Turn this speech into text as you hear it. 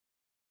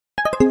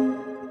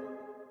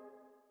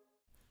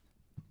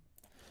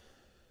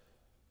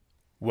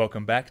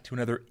Welcome back to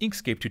another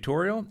Inkscape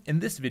tutorial.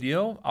 In this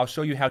video, I'll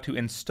show you how to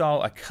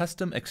install a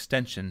custom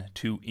extension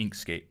to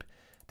Inkscape.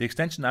 The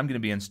extension I'm going to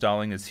be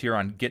installing is here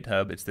on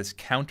GitHub. It's this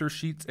Counter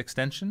Sheets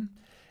extension.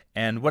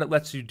 And what it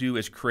lets you do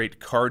is create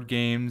card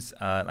games,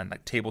 and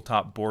like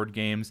tabletop board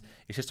games.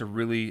 It's just a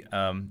really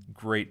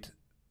great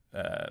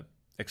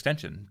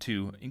extension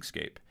to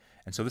Inkscape.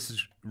 And so this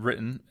is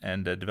written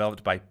and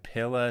developed by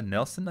Pela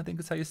Nelson, I think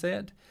is how you say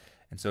it.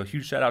 And so a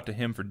huge shout out to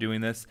him for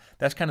doing this.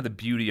 That's kind of the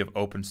beauty of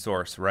open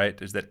source,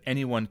 right? Is that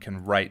anyone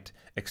can write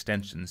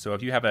extensions. So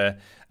if you have a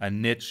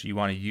niche, you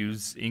want to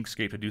use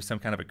Inkscape to do some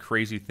kind of a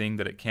crazy thing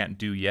that it can't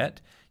do yet,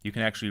 you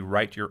can actually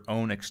write your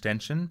own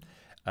extension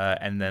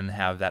and then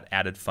have that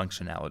added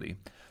functionality.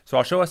 So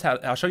I'll show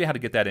you how to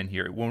get that in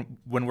here.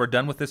 When we're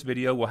done with this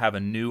video, we'll have a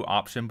new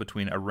option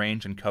between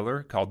arrange and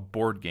color called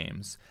board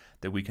games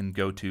that we can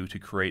go to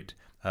create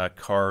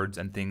cards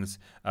and things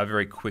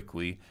very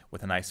quickly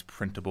with a nice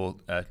printable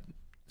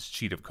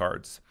sheet of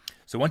cards.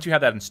 So once you have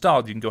that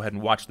installed, you can go ahead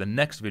and watch the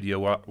next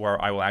video where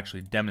I will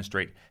actually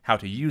demonstrate how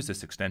to use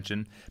this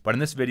extension. But in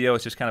this video,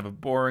 it's just kind of a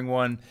boring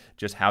one,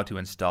 just how to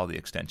install the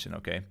extension,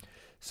 okay?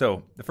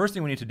 So the first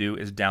thing we need to do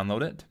is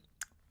download it.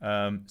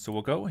 So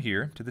we'll go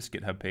here to this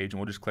GitHub page and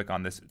we'll just click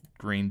on this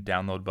green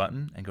download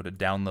button and go to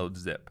download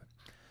zip.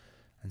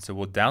 And so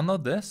we'll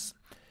download this,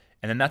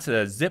 and then that's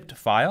a zipped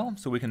file,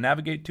 so we can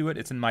navigate to it.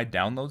 It's in my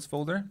downloads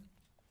folder.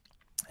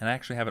 And I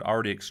actually have it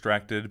already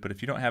extracted, but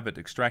if you don't have it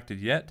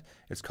extracted yet,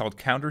 it's called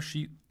Counter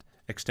Sheet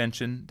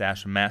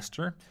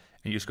Extension-Master. And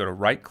you just go to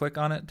right click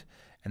on it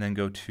and then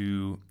go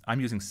to, I'm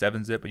using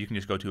 7-zip, but you can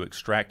just go to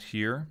extract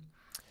here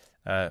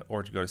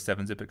or to go to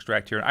 7-zip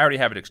extract here. And I already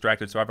have it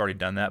extracted, so I've already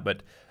done that,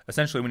 but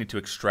essentially we need to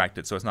extract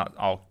it so it's not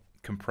all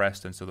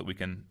compressed and so that we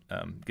can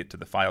get to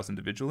the files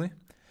individually.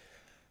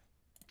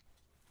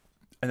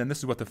 And then this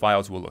is what the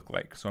files will look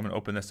like. So I'm going to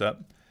open this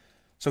up.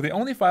 So the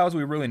only files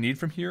we really need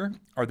from here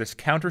are this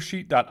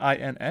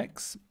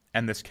countersheet.inx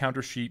and this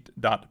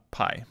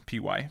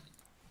countersheet.py.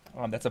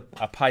 That's a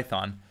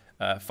Python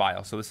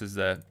file. So this is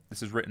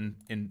written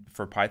in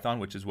for Python,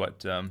 which is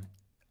what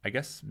I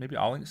guess maybe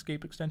all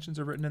Inkscape extensions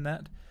are written in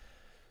that.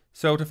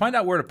 So to find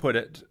out where to put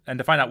it and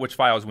to find out which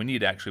files we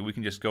need, actually, we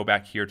can just go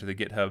back here to the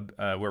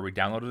GitHub where we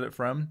downloaded it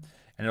from,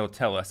 and it'll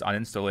tell us on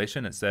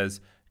installation. It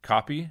says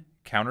copy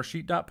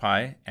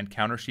countersheet.py and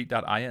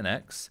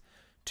countersheet.inx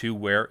to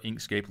where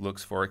Inkscape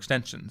looks for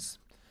extensions.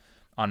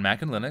 On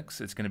Mac and Linux,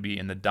 it's going to be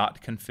in the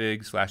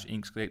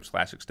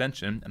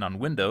 .config/Inkscape/extension, and on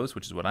Windows,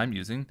 which is what I'm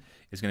using,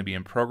 is going to be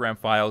in Program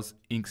Files,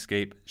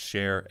 Inkscape,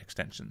 Share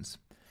Extensions.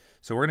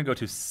 So we're going to go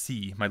to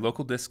C, my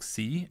local disk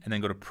C, and then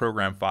go to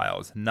Program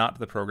Files, not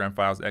the Program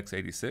Files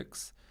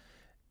x86.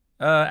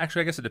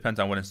 Actually, I guess it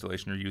depends on what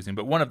installation you're using,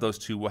 but one of those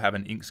two will have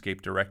an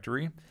Inkscape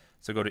directory.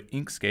 So go to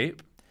Inkscape,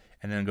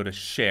 and then go to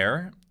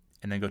Share,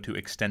 and then go to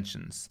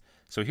Extensions.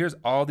 So here's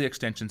all the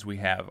extensions we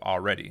have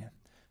already.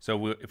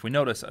 So if we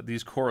notice,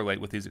 these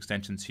correlate with these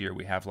extensions here.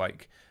 We have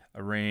like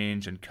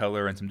arrange and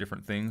color and some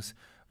different things.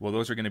 Well,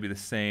 those are going to be the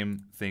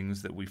same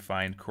things that we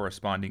find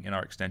corresponding in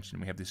our extension.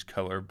 We have this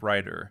color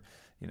brighter,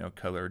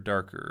 color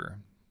darker,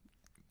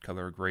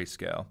 color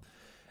grayscale.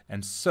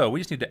 And so we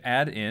just need to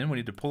add in, we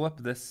need to pull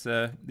up this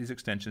these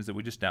extensions that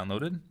we just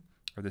downloaded,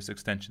 or this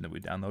extension that we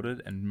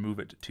downloaded, and move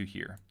it to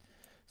here.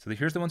 So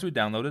here's the ones we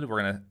downloaded.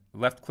 We're going to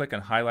left click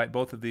and highlight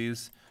both of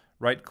these.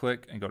 Right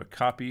click and go to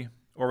copy,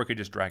 or we could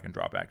just drag and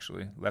drop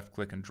actually. Left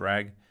click and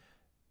drag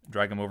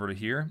them over to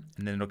here,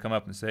 and then it'll come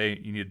up and say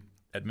you need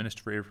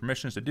administrator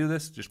permissions to do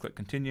this. Just click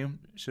continue.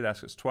 It should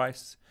ask us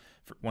twice,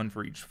 one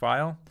for each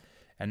file.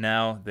 And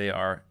now they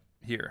are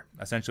here.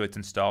 Essentially it's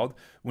installed.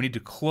 We need to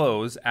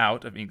close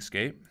out of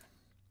Inkscape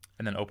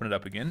and then open it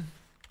up again.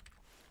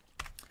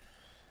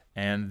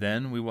 And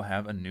then we will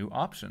have a new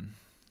option.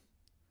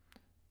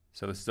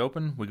 So this is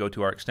open, we go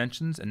to our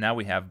extensions, and now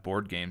we have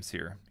board games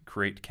here,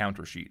 create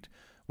counter sheet,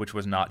 which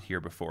was not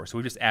here before. So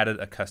we just added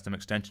a custom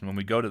extension. When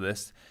we go to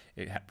this,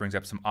 it brings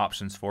up some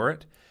options for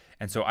it.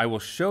 And so I will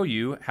show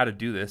you how to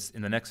do this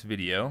in the next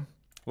video.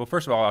 Well,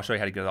 first of all, I'll show you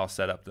how to get it all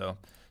set up though.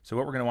 So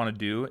what we're gonna wanna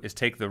do is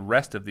take the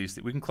rest of these,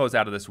 we can close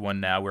out of this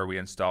one now where we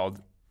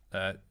installed,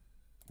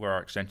 where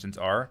our extensions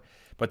are.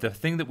 But the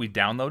thing that we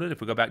downloaded, if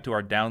we go back to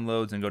our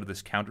downloads and go to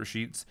this counter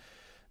sheets,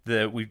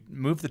 we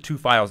moved the two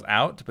files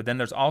out, but then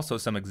there's also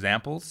some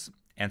examples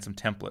and some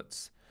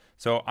templates.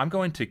 So I'm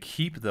going to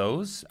keep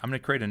those. I'm going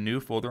to create a new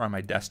folder on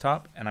my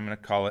desktop, and I'm going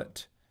to call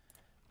it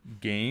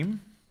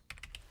game.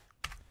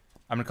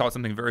 I'm going to call it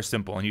something very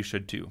simple, and you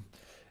should too.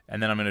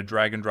 And then I'm going to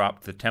drag and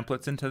drop the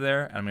templates into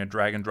there, and I'm going to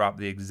drag and drop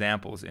the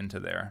examples into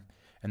there.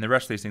 And the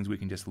rest of these things we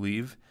can just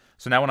leave.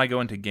 So now when I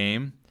go into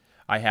game,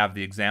 I have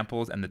the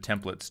examples and the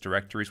templates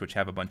directories, which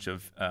have a bunch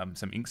of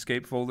some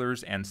Inkscape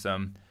folders and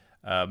some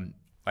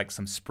like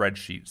some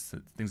spreadsheets,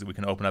 things that we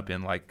can open up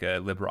in like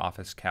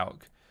LibreOffice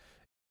Calc.